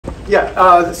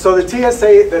Yeah, so the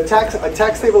TSA, a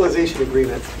tax stabilization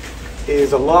agreement,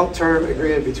 is a long-term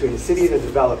agreement between the city and the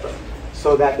developer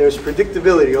so that there's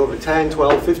predictability over 10,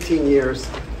 12, 15 years,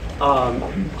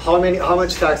 how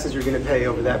much taxes you're going to pay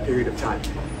over that period of time.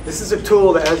 This is a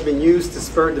tool that has been used to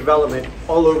spur development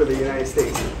all over the United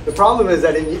States. The problem is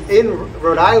that in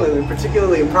Rhode Island, and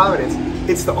particularly in Providence,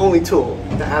 it's the only tool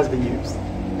that has been used.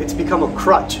 It's become a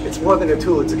crutch. It's more than a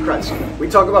tool, it's a crutch. We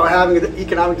talk about having an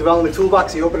economic development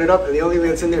toolbox, you open it up and the only thing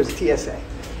that's in there is TSA.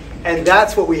 And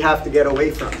that's what we have to get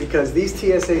away from, because these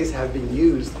TSAs have been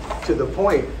used to the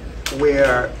point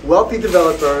where wealthy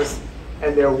developers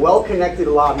and their well-connected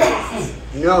lobbyists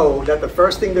know that the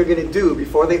first thing they're going to do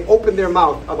before they open their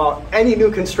mouth about any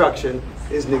new construction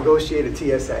is negotiate a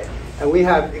TSA. And we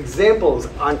have examples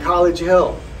on College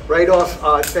Hill, right off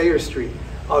Thayer Street,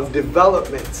 of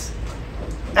developments,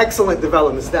 excellent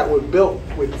developments that were built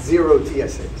with zero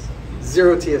TSAs.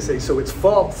 Zero TSAs. So it's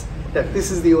false that this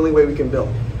is the only way we can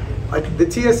build. The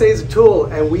TSA is a tool,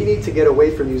 and we need to get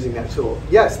away from using that tool.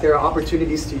 Yes, there are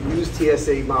opportunities to use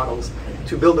TSA models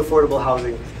to build affordable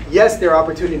housing. Yes, there are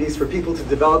opportunities for people to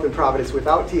develop in Providence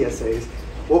without TSAs.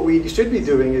 What we should be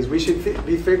doing is we should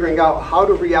be figuring out how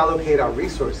to reallocate our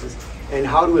resources and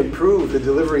how to improve the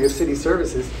delivery of city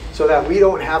services so that we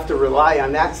don't have to rely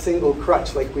on that single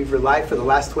crutch like we've relied for the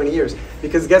last 20 years.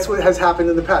 Because guess what has happened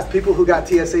in the past? People who got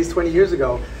TSAs 20 years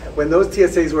ago, when those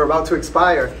TSAs were about to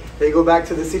expire, they go back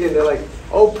to the city and they're like,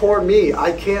 oh, poor me,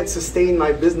 I can't sustain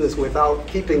my business without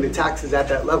keeping the taxes at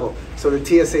that level. So the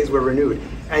TSAs were renewed.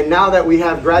 And now that we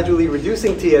have gradually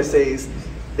reducing TSAs,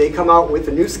 they come out with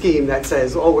a new scheme that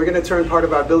says, oh, we're going to turn part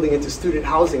of our building into student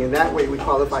housing, and that way we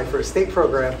qualify for a state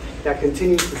program that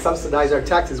continues to subsidize our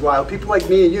taxes, while people like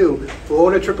me and you who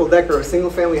own a triple-decker or a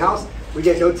single-family house, we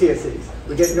get no TSAs.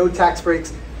 We get no tax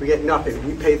breaks. We get nothing.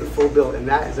 We pay the full bill, and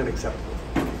that is unacceptable.